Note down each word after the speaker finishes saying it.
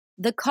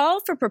The call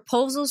for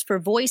proposals for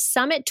Voice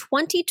Summit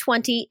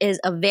 2020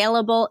 is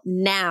available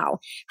now.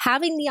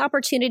 Having the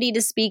opportunity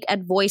to speak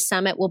at Voice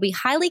Summit will be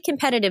highly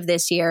competitive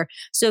this year.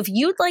 So if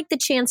you'd like the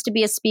chance to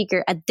be a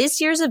speaker at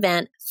this year's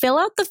event, fill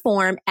out the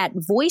form at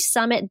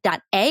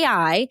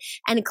voicesummit.ai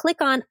and click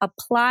on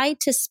Apply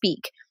to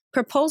Speak.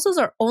 Proposals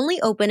are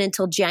only open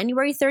until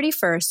January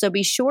 31st, so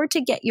be sure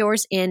to get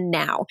yours in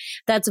now.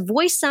 That's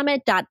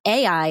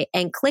voicesummit.ai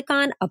and click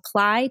on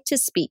Apply to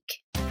Speak.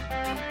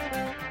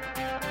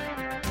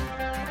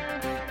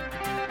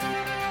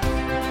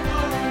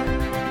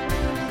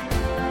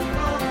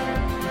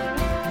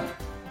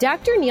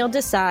 Dr. Neil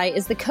Desai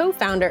is the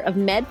co-founder of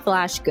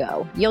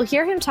MedFlash-Go. You'll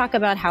hear him talk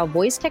about how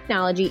voice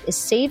technology is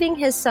saving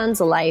his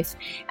son's life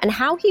and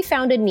how he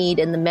found a need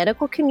in the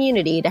medical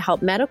community to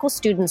help medical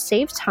students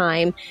save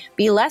time,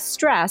 be less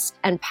stressed,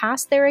 and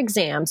pass their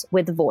exams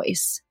with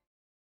voice.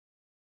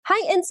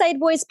 Hi, Inside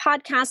Voice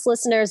podcast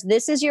listeners.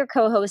 This is your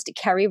co-host,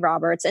 Kerry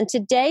Roberts. And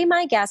today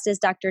my guest is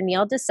Dr.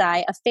 Neil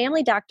Desai, a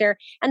family doctor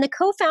and the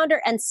co-founder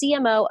and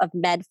CMO of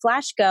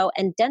MedFlash-Go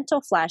and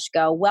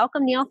DentalFlash-Go.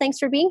 Welcome, Neil. Thanks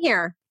for being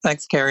here.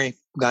 Thanks, Carrie.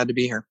 Glad to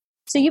be here.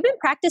 So you've been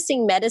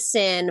practicing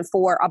medicine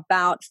for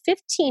about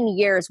 15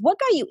 years. What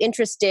got you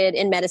interested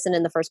in medicine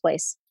in the first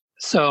place?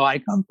 So I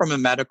come from a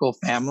medical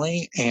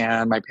family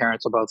and my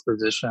parents are both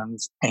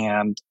physicians,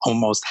 and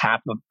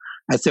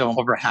I'd say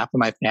over half of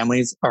my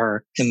families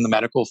are in the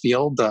medical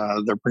field.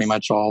 They're pretty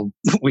much all,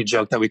 we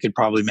joke that we could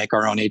probably make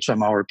our own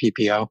HMO or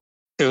PPO.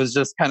 It was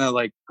just kind of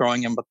like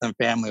growing in with the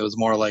family. It was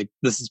more like,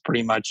 this is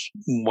pretty much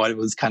what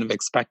was kind of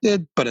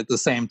expected. But at the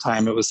same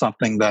time, it was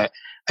something that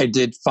I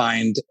did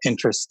find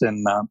interest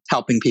in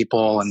helping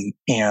people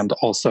and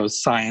also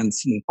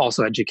science and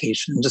also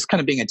education, just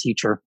kind of being a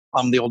teacher.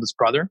 I'm the oldest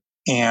brother.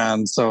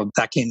 And so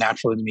that came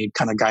naturally to me,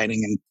 kind of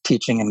guiding and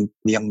teaching in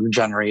the younger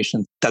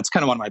generation. That's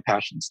kind of one of my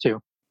passions too.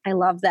 I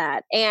love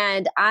that.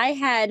 And I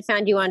had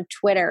found you on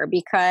Twitter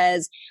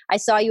because I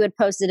saw you had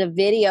posted a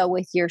video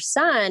with your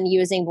son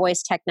using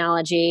voice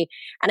technology,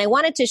 and I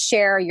wanted to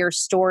share your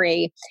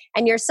story.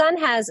 And your son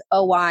has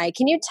OI.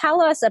 Can you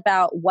tell us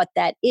about what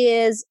that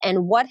is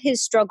and what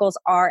his struggles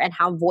are and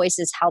how voice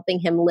is helping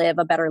him live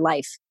a better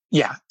life?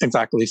 Yeah,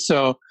 exactly.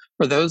 So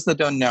for those that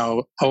don't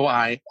know,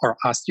 OI, or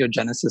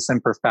osteogenesis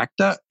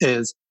imperfecta,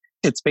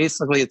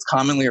 it's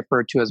commonly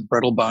referred to as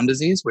brittle bone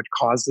disease, which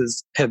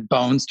causes hip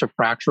bones to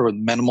fracture with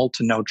minimal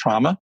to no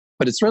trauma.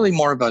 But it's really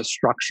more of a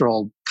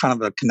structural, kind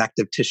of a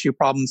connective tissue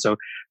problem. So it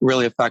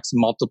really affects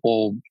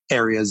multiple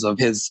areas of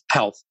his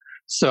health.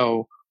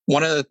 So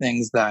one of the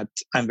things that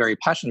I'm very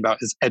passionate about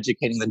is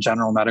educating the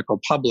general medical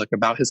public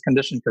about his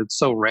condition, because it's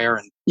so rare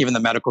and even the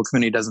medical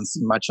community doesn't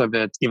see much of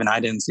it. Even I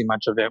didn't see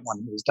much of it when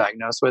he was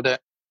diagnosed with it.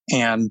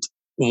 And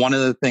one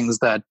of the things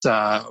that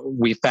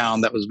we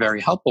found that was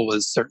very helpful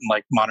was certain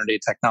like modern day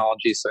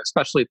technology. So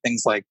especially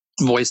things like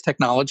voice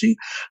technology.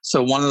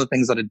 So one of the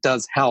things that it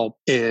does help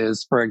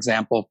is, for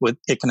example,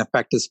 it can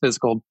affect his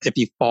physical, if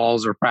he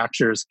falls or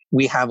fractures.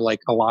 We have like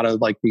a lot of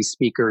like these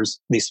speakers,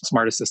 these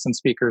smart assistant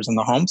speakers in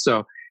the home.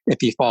 So if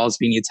he falls, if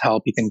he needs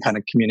help, he can kind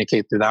of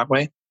communicate through that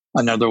way.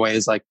 Another way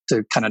is like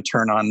to kind of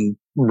turn on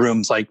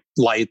rooms like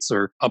lights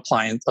or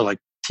appliance or like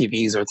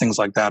TVs or things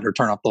like that, or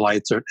turn off the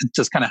lights, or it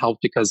just kind of helps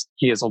because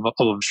he is a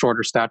little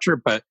shorter stature,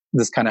 but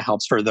this kind of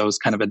helps for those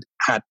kind of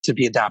had to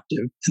be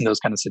adaptive in those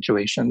kind of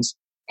situations.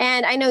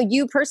 And I know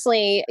you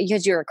personally,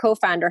 because you're a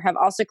co-founder, have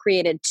also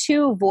created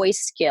 2 voice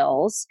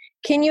skills.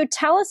 Can you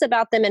tell us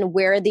about them and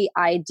where the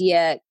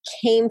idea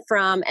came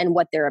from and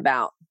what they're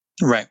about?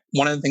 Right.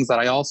 One of the things that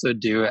I also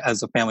do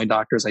as a family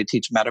doctor is I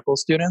teach medical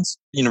students,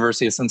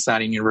 University of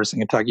Cincinnati and University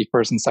of Kentucky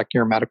first and second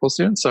year medical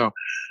students.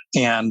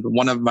 And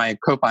one of my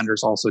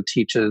co-founders also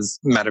teaches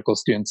medical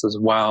students as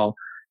well.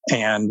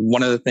 And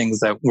one of the things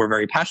that we're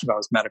very passionate about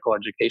is medical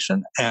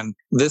education. And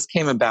this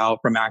came about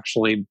from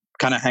actually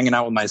kind of hanging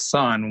out with my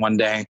son one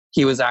day.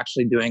 He was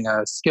actually doing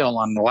a skill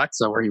on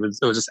Alexa where it was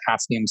just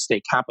asking him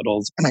state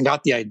capitals. And I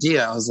got the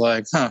idea. I was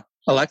like,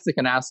 Alexa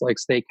can ask like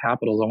state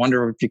capitals. I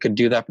wonder if you could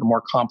do that for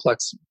more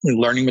complex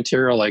learning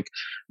material like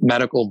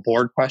medical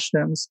board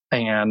questions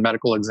and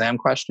medical exam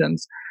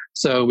questions.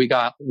 So we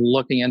got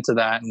looking into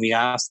that and we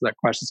asked that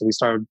question. So we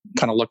started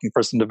kind of looking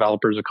for some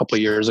developers a couple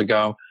of years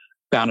ago,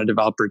 found a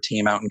developer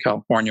team out in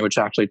California, which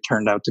actually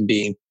turned out to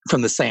be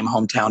from the same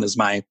hometown as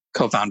my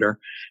co-founder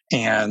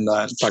and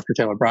Dr.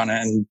 Taylor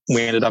Brana. And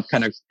we ended up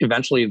kind of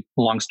eventually,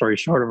 long story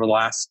short, over the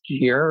last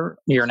year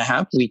and a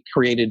half, we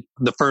created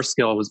the first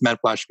skill was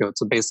MedFlash-Go.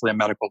 So basically a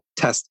medical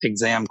test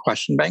exam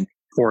question bank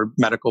for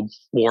medical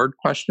board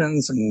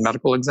questions and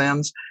medical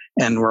exams.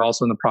 And we're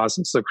also in the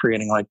process of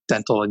creating like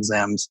dental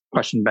exams,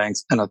 question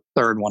banks. And a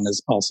third one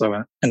is also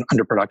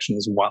under production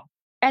as well.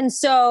 And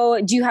so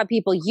do you have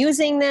people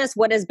using this?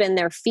 What has been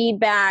their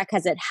feedback?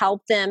 Has it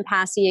helped them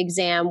pass the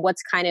exam?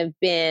 What's kind of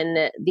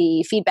been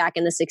the feedback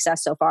and the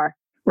success so far?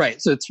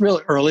 Right. So it's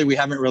really early. We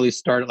haven't really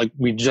started. Like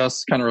we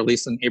just kind of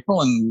released in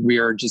April and we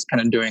are just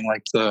kind of doing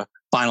like the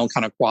final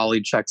kind of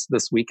quality checks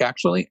this week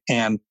actually.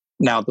 And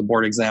now the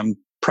board exam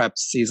prep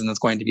season is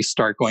going to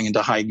start going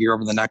into high gear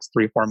over the next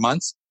 3-4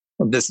 months.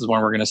 this is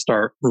when we're going to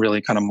start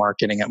really kind of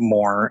marketing it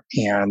more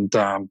and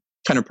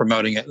kind of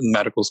promoting it in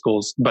medical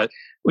schools. But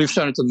we've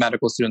shown it to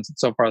medical students, and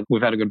so far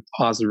we've had a good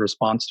positive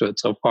response to it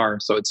so far.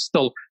 So it's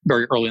still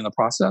very early in the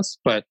process,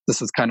 but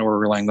this is kind of where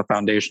we're laying the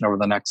foundation over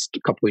the next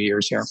couple of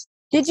years here.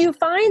 Did you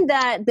find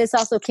that this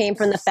also came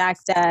from the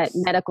fact that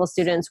medical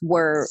students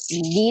were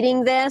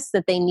needing this,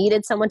 that they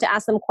needed someone to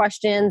ask them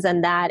questions,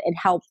 and that it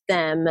helped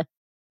them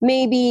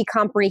maybe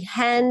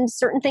comprehend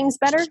certain things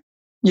better?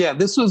 Yeah,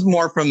 this was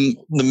more from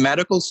the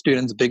medical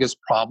students' biggest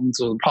problem.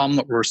 So the problem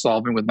that we're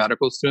solving with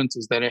medical students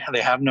is that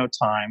they have no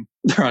time.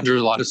 They're under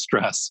a lot of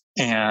stress,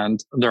 and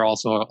they're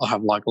also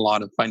have like a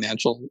lot of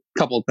financial.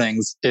 Couple of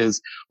things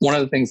is one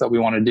of the things that we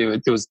want to do.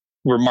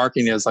 We're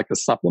marketing it as like a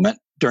supplement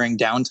during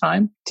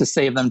downtime to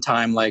save them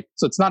time. Like,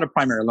 so it's not a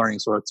primary learning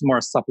source. It's more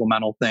a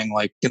supplemental thing,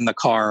 like in the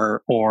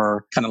car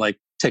or kind of like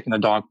taking the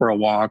dog for a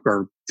walk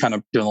or kind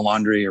of doing the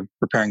laundry or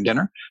preparing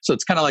dinner. So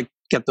it's kind of like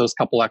get those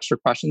couple extra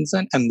questions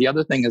in. And the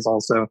other thing is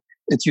also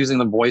it's using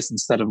the voice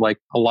instead of like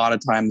a lot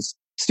of times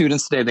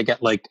students today, they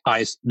get like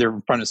eyes, they're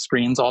in front of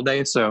screens all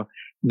day. So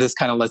this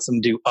kind of lets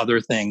them do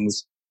other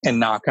things and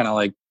not kind of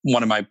like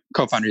one of my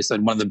co-founders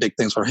said one of the big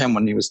things for him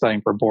when he was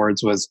studying for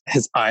boards was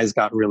his eyes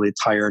got really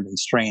tired and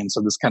strained.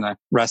 So this kind of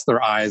rests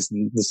their eyes,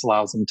 and this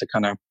allows them to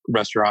kind of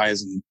rest your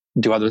eyes and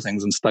do other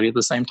things and study at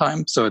the same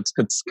time. So it's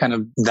kind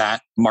of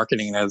that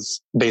marketing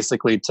is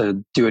basically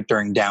to do it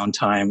during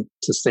downtime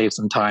to save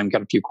some time,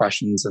 get a few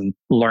questions and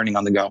learning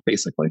on the go,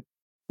 basically.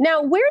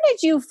 Now, where did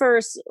you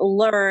first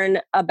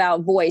learn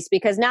about voice?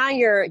 Because now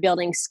you're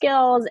building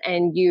skills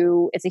and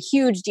it's a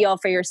huge deal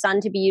for your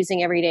son to be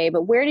using every day.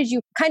 But where did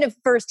you kind of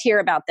first hear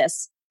about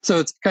this? So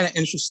it's kind of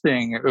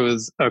interesting. It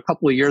was a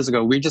couple of years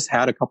ago. We just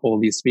had a couple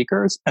of these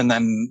speakers and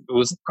then it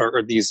was,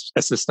 or these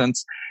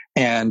assistants.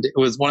 And it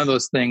was one of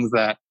those things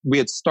that we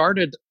had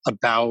started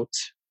about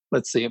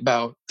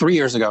 3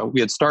 years ago. We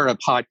had started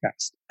a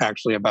podcast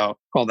actually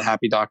called The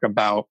Happy Doc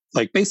about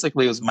like,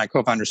 basically it was my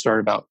co-founder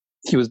started about,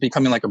 he was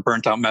becoming like a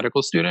burnt out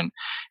medical student.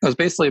 It was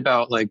basically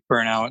about like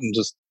burnout and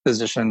just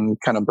physician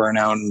kind of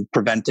burnout and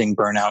preventing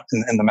burnout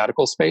in the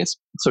medical space.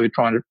 So we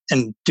tried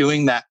and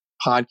doing that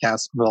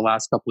podcast for the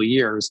last couple of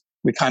years,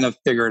 we kind of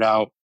figured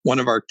out one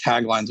of our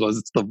taglines was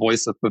it's the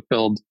voice of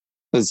fulfilled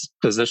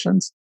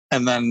physicians.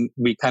 And then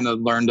we kind of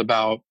learned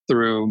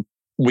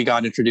we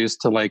got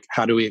introduced to like,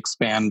 how do we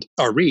expand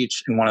our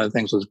reach? And one of the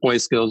things was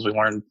voice skills. We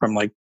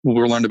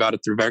learned about it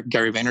through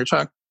Gary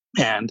Vaynerchuk,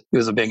 and he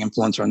was a big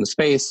influencer in the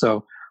space.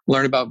 So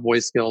learn about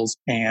voice skills.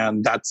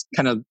 And that's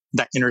kind of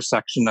that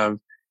intersection of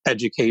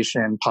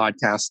education,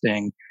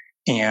 podcasting,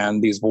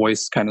 and these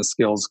voice kind of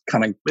skills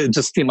it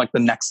just seemed like the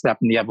next step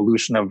in the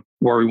evolution of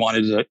where we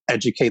wanted to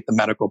educate the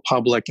medical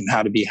public and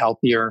how to be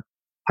healthier,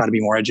 how to be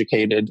more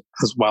educated,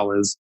 as well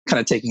as kind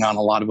of taking on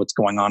a lot of what's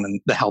going on in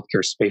the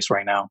healthcare space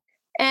right now.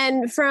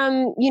 And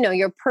from,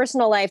 your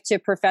personal life to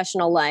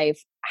professional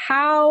life,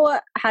 how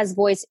has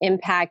voice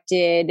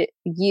impacted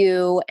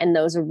you and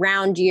those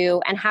around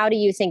you? And how do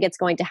you think it's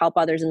going to help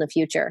others in the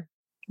future?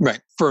 Right.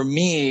 For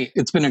me,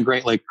 it's been a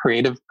great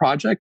creative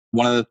project.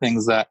 One of the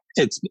things that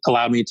it's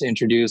allowed me to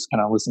introduce,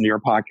 kind of listen to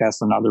your podcast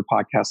and other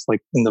podcasts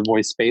in the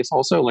voice space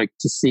also,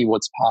 to see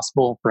what's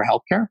possible for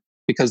healthcare.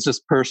 Because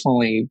just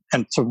personally,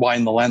 and to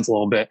widen the lens a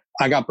little bit,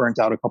 I got burnt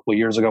out a couple of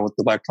years ago with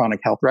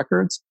electronic health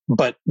records.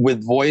 But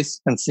with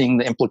voice and seeing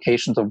the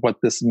implications of what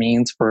this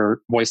means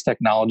for voice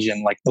technology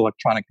and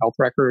electronic health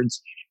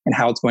records and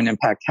how it's going to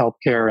impact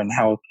healthcare and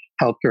how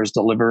healthcare is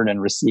delivered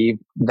and received,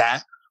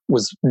 that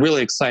was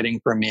really exciting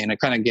for me. And it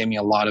kind of gave me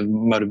a lot of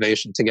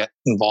motivation to get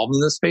involved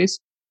in this space.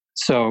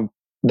 So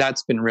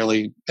that's been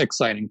really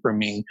exciting for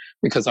me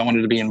because I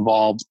wanted to be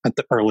involved at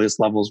the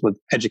earliest levels with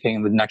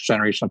educating the next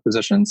generation of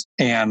physicians.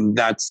 And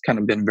that's kind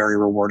of been very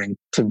rewarding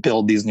to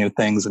build these new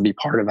things and be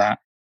part of that.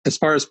 As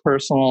far as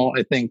personal,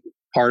 I think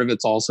part of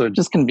it's also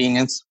just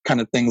convenience,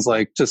 kind of things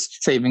like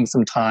just saving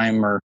some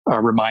time or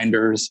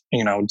reminders,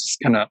 just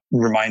kind of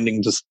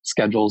reminding just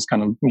schedules,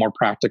 kind of more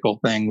practical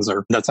things,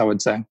 or that's how I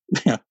would say.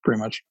 Yeah, pretty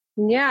much.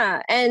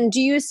 Yeah. And do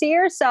you see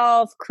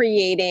yourself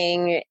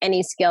creating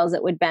any skills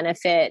that would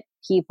benefit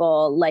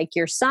people like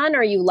your son,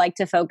 or you like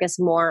to focus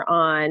more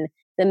on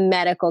the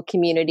medical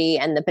community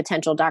and the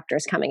potential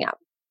doctors coming up?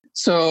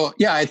 So,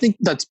 yeah, I think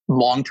that's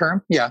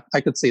long-term. Yeah,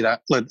 I could see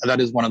that. That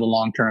is one of the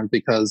long-term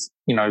because,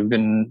 one of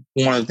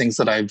the things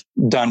that I've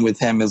done with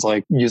him is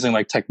using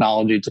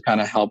technology to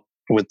kind of help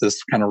with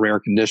this kind of rare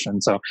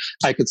condition. So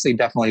I could see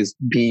definitely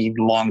be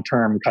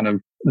long-term kind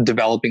of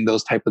developing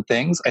those type of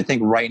things. I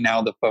think right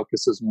now the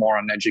focus is more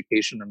on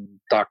education and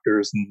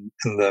doctors and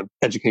in the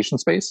education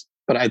space.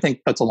 But I think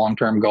that's a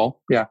long-term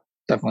goal. Yeah,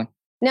 definitely.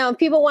 Now, if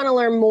people want to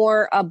learn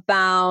more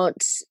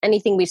about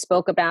anything we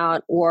spoke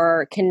about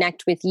or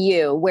connect with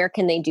you, where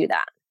can they do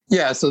that?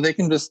 Yeah, so they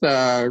can just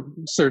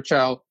search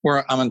out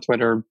where I'm on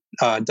Twitter,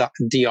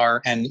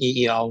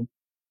 DRNEEL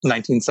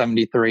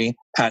 1973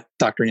 at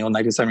Dr. Neil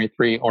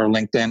 1973 or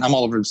LinkedIn. I'm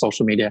all over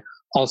social media.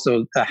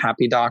 Also, the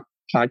Happy Doc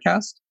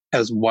podcast,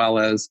 as well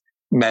as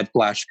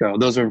MedFlash Go.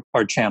 Those are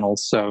our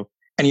channels. So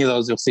any of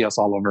those, you'll see us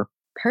all over.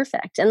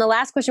 Perfect. And the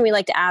last question we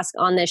like to ask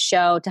on this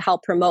show to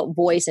help promote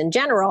voice in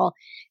general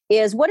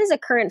is, what is a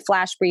current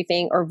flash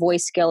briefing or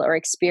voice skill or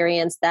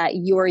experience that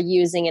you're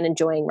using and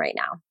enjoying right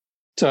now?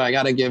 So I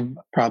got to give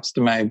props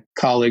to my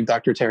colleague,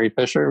 Dr. Terry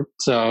Fisher.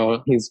 So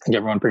I think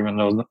everyone pretty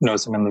much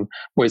knows him in the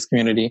voice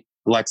community.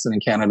 Lexon in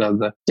Canada,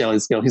 the Daily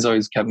Skill. He's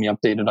always kept me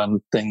updated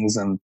on things.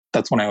 And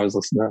that's when I always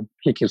listen to him.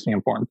 He keeps me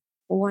informed.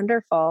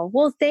 Wonderful.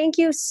 Well, thank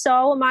you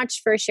so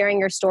much for sharing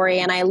your story.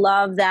 And I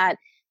love that,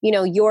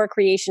 your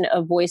creation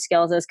of voice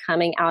skills is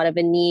coming out of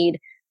a need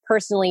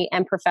personally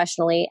and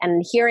professionally,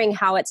 and hearing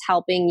how it's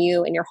helping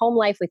you in your home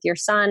life with your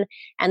son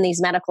and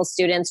these medical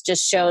students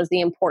just shows the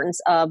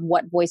importance of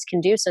what voice can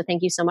do. So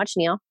thank you so much,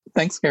 Neil.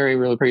 Thanks, Gary.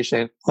 Really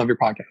appreciate it. Love your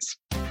podcast.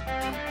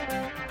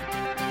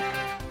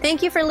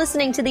 Thank you for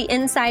listening to the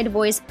Inside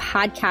Voice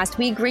podcast.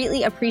 We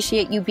greatly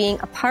appreciate you being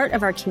a part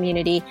of our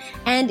community.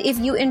 And if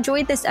you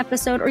enjoyed this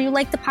episode or you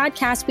like the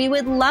podcast, we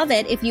would love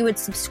it if you would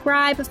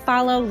subscribe,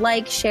 follow,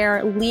 like,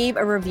 share, leave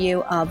a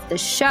review of the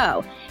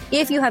show.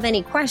 If you have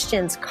any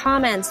questions,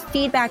 comments,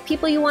 feedback,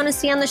 people you want to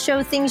see on the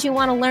show, things you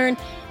want to learn,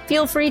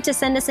 feel free to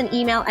send us an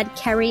email at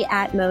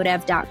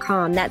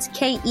keri@modev.com. That's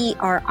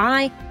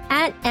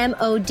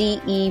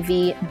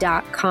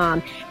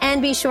KERI@MODEV.com.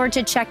 And be sure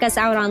to check us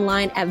out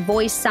online at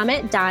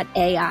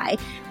voicesummit.ai.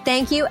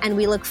 Thank you, and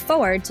we look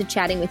forward to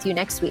chatting with you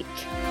next week.